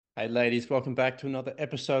Hey, ladies, welcome back to another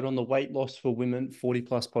episode on the Weight Loss for Women 40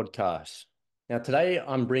 Plus podcast. Now, today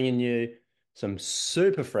I'm bringing you some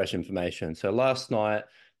super fresh information. So, last night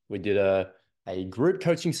we did a group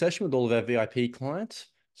coaching session with all of our VIP clients.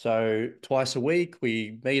 So, twice a week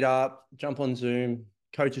we meet up, jump on Zoom,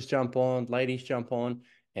 coaches jump on, ladies jump on,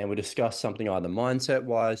 and we discuss something either mindset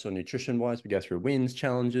wise or nutrition wise. We go through wins,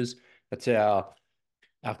 challenges. That's our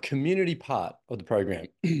community part of the program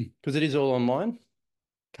because it is all online,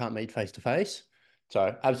 can't meet face to face.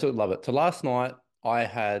 So absolutely love it. So last night I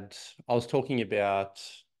was talking about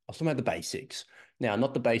the basics. Now,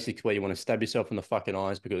 not the basics where you want to stab yourself in the fucking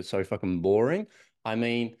eyes because it's so fucking boring. I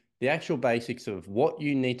mean the actual basics of what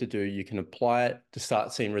you need to do. You can apply it to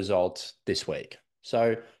start seeing results this week.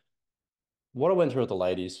 So what I went through with the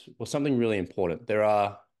ladies was something really important. There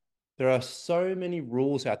are so many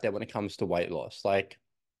rules out there when it comes to weight loss. Like,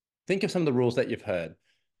 think of some of the rules that you've heard.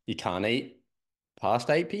 You can't eat past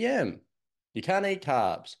 8 p.m. You can't eat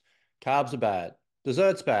carbs. Carbs are bad.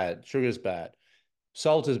 Dessert's bad. Sugar's bad.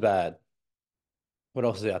 Salt is bad. What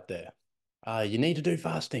else is out there? You need to do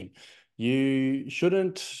fasting. You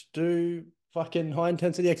shouldn't do fucking high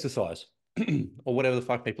intensity exercise or whatever the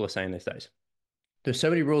fuck people are saying these days. There's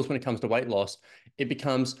so many rules when it comes to weight loss. It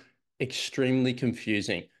becomes extremely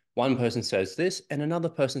confusing. One person says this and another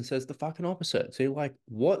person says the fucking opposite. So you're like,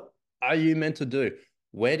 what are you meant to do?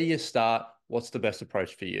 Where do you start? What's the best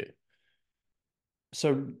approach for you?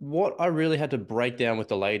 So what I really had to break down with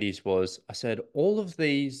the ladies was I said, all of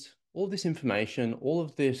this information,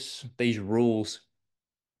 these rules,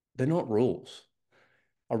 they're not rules.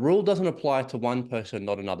 A rule doesn't apply to one person,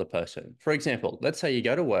 not another person. For example, let's say you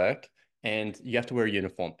go to work and you have to wear a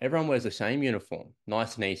uniform. Everyone wears the same uniform,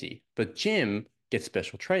 nice and easy. But Jim gets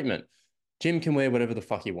special treatment. Jim can wear whatever the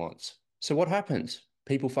fuck he wants. So what happens?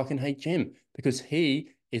 People fucking hate Jim because he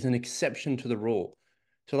is an exception to the rule.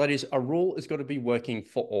 So that is, a rule has got to be working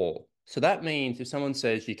for all. So that means if someone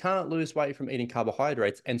says you can't lose weight from eating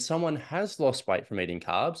carbohydrates and someone has lost weight from eating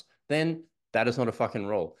carbs, then that is not a fucking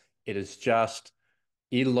rule. It is just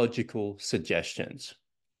illogical suggestions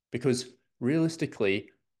because realistically,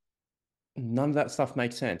 none of that stuff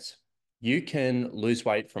makes sense. You can lose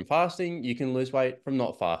weight from fasting, you can lose weight from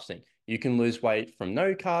not fasting, you can lose weight from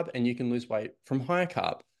no carb, and you can lose weight from high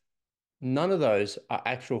carb. None of those are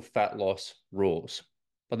actual fat loss rules.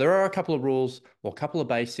 But there are a couple of rules or a couple of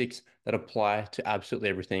basics that apply to absolutely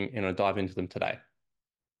everything, and I'll dive into them today.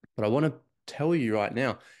 But I want to tell you right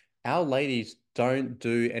now, our ladies don't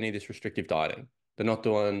do any of this restrictive dieting. They're not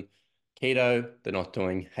doing keto. They're not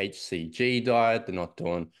doing HCG diet. They're not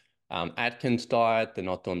doing Atkins diet. They're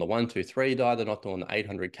not doing the 1, 2, 3 diet. They're not doing the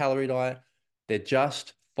 800 calorie diet. They're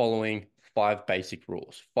just following five basic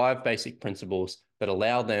rules, five basic principles that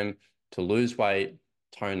allow them to lose weight,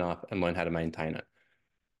 tone up, and learn how to maintain it.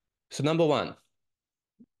 So number one,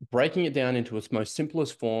 breaking it down into its most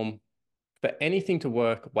simplest form, for anything to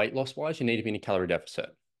work weight loss wise, you need to be in a calorie deficit.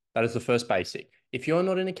 That is the first basic. If you're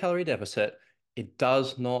not in a calorie deficit, it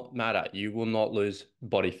does not matter. You will not lose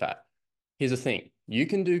body fat. Here's the thing, you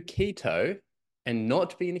can do keto and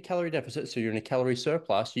not be in a calorie deficit. So you're in a calorie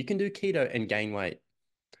surplus. You can do keto and gain weight.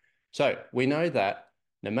 So we know that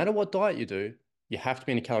no matter what diet you do, you have to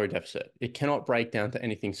be in a calorie deficit. It cannot break down to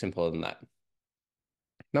anything simpler than that.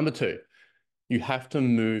 Number two, you have to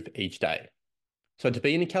move each day. So to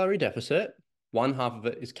be in a calorie deficit, one half of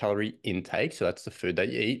it is calorie intake. So that's the food that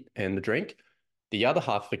you eat and the drink. The other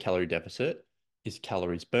half of a calorie deficit is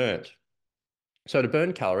calories burnt. So to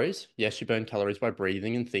burn calories, yes, you burn calories by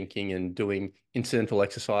breathing and thinking and doing incidental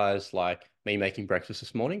exercise like me making breakfast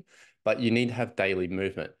this morning, but you need to have daily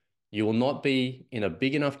movement. You will not be in a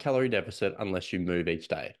big enough calorie deficit unless you move each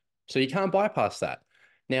day. So you can't bypass that.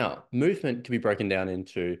 Now, movement can be broken down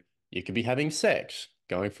into you could be having sex,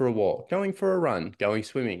 going for a walk, going for a run, going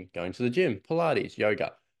swimming, going to the gym, Pilates,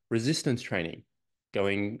 yoga, resistance training,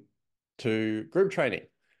 going to group training.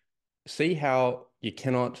 See how you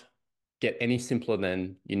cannot get any simpler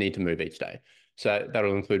than you need to move each day. So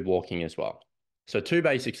that'll include walking as well. So two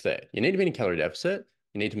basics there. You need to be in a calorie deficit.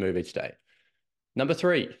 You need to move each day. Number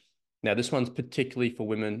three. Now this one's particularly for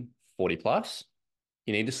women 40 plus.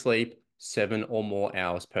 You need to sleep 7 or more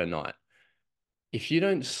hours per night. If you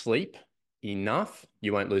don't sleep enough,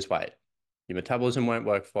 you won't lose weight. Your metabolism won't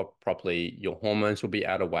work properly. Your hormones will be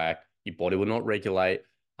out of whack. Your body will not regulate,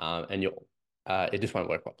 and it just won't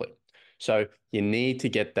work properly. So you need to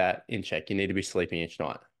get that in check. You need to be sleeping each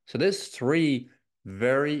night. So there's three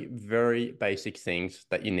very, very basic things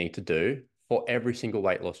that you need to do for every single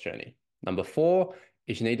weight loss journey. Number four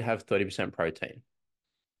is you need to have 30% protein.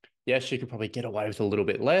 Yes, you could probably get away with a little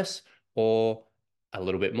bit less, or a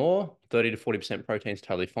little bit more, 30 to 40% protein is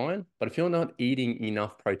totally fine. But if you're not eating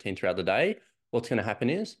enough protein throughout the day, what's going to happen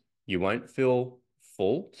is you won't feel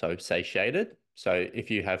full, so satiated. So if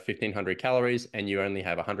you have 1,500 calories and you only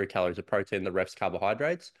have 100 calories of protein, the rest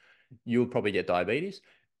carbohydrates, you'll probably get diabetes.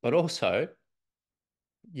 But also,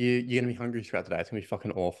 you're gonna be hungry throughout the day. It's gonna be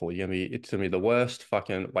fucking awful. It's gonna be the worst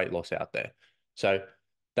fucking weight loss out there. So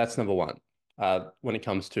that's number one. When it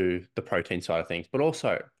comes to the protein side of things, but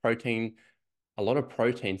also protein, a lot of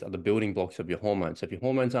proteins are the building blocks of your hormones. So if your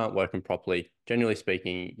hormones aren't working properly, generally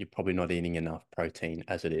speaking, you're probably not eating enough protein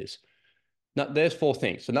as it is. Now, there's four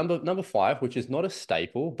things. So number five, which is not a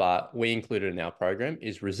staple, but we include it in our program,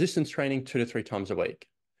 is resistance training 2 to 3 times a week.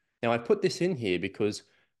 Now, I put this in here because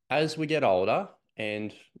as we get older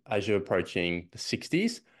and as you're approaching the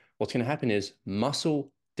 60s, what's going to happen is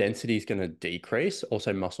muscle density is going to decrease,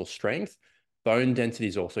 also muscle strength. Bone density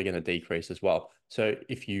is also going to decrease as well. So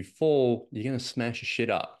if you fall, you're going to smash your shit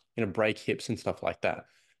up, you're going to break hips and stuff like that.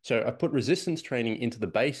 So I put resistance training into the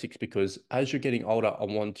basics because as you're getting older, I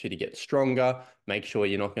want you to get stronger, make sure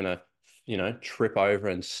you're not going to, trip over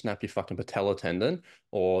and snap your fucking patella tendon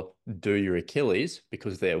or do your Achilles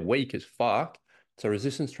because they're weak as fuck. So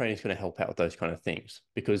resistance training is going to help out with those kind of things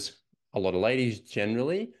because a lot of ladies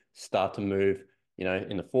generally start to move,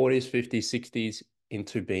 in the 40s, 50s, 60s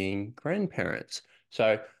into being grandparents.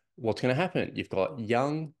 So what's going to happen? You've got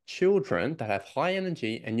young children that have high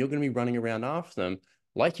energy and you're going to be running around after them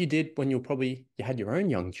like you did when you had your own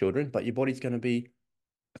young children, but your body's going to be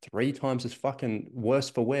 3 times as fucking worse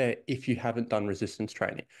for wear if you haven't done resistance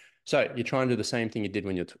training. So you're trying to do the same thing you did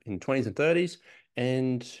when you're in 20s and 30s,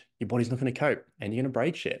 and your body's not going to cope and you're going to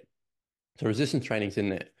break shit. So resistance training's in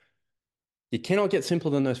there. You cannot get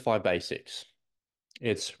simpler than those five basics.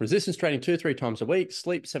 It's resistance training 2 to 3 times a week,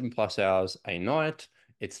 sleep 7+ hours a night.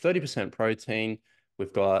 It's 30% protein.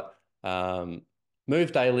 We've got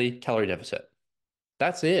move daily, calorie deficit.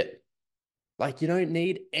 That's it. Like you don't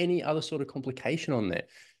need any other sort of complication on there.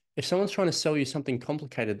 If someone's trying to sell you something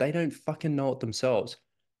complicated, they don't fucking know it themselves.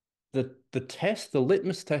 The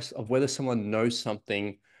litmus test of whether someone knows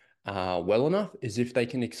something well enough is if they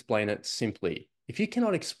can explain it simply. If you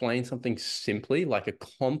cannot explain something simply, like a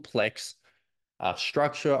complex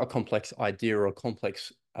structure, a complex idea, or a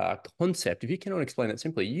complex concept, if you cannot explain it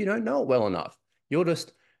simply, you don't know it well enough. You'll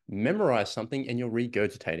just memorize something and you're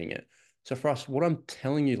regurgitating it. So for us, what I'm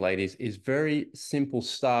telling you, ladies, is very simple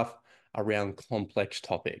stuff around complex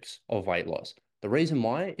topics of weight loss. The reason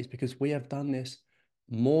why is because we have done this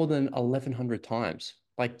more than 1,100 times.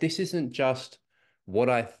 Like this isn't just what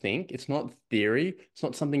I think. It's not theory. It's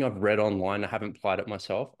not something I've read online. I haven't applied it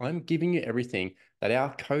myself. I'm giving you everything that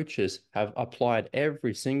our coaches have applied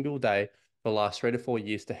every single day for the last 3 to 4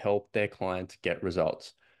 years to help their clients get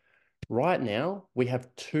results. Right now, we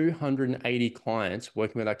have 280 clients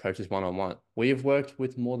working with our coaches one-on-one. We have worked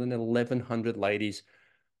with more than 1,100 ladies.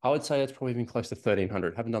 I would say it's probably even close to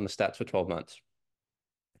 1,300. Haven't done the stats for 12 months.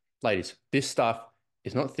 Ladies, this stuff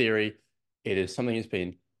is not theory. It is something that's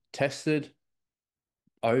been tested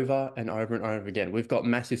over and over and over again. We've got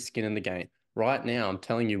massive skin in the game. Right now, I'm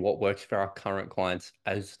telling you what works for our current clients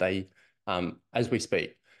as we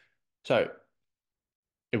speak. So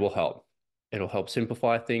it will help. It'll help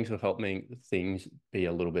simplify things. It'll help make things be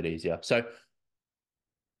a little bit easier. So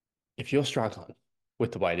if you're struggling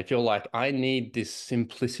with the weight, if you're like, I need this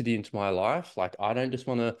simplicity into my life, like I don't just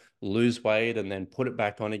want to lose weight and then put it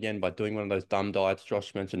back on again by doing one of those dumb diets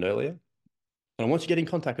Josh mentioned earlier, and I want you to get in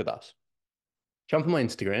contact with us. Jump on my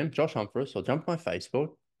Instagram, Josh Humphreys, or jump on my Facebook,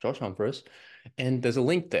 Josh Humphreys, and there's a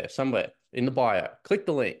link there somewhere in the bio. Click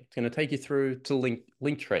the link. It's going to take you through to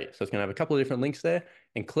Linktree. So it's going to have a couple of different links there,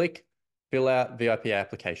 and click, fill out VIP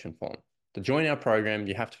application form. To join our program,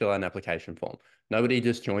 you have to fill out an application form. Nobody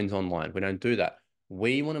just joins online. We don't do that.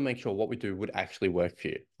 We want to make sure what we do would actually work for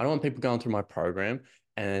you. I don't want people going through my program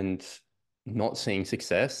and not seeing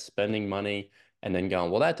success, spending money, and then going,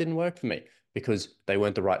 well, that didn't work for me because they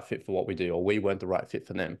weren't the right fit for what we do or we weren't the right fit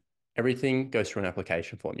for them. Everything goes through an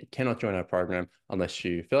application form. You cannot join our program unless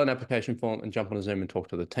you fill an application form and jump on a Zoom and talk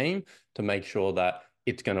to the team to make sure that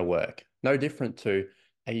it's going to work. No different to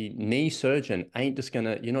a knee surgeon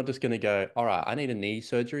you're not just gonna go, all right, I need a knee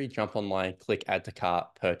surgery, jump online, click add to cart,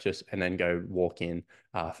 purchase, and then go walk in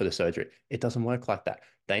for the surgery. It doesn't work like that.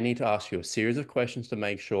 They need to ask you a series of questions to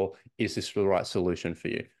make sure, is this the right solution for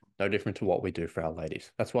you? No different to what we do for our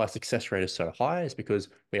ladies. That's why our success rate is so high, is because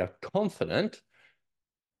we are confident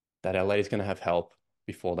that our ladies are going to have help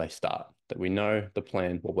before they start, that we know the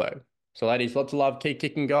plan will work. So ladies, lots of love, keep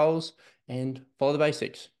kicking goals and follow the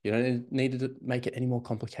basics. You don't need to make it any more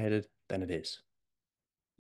complicated than it is.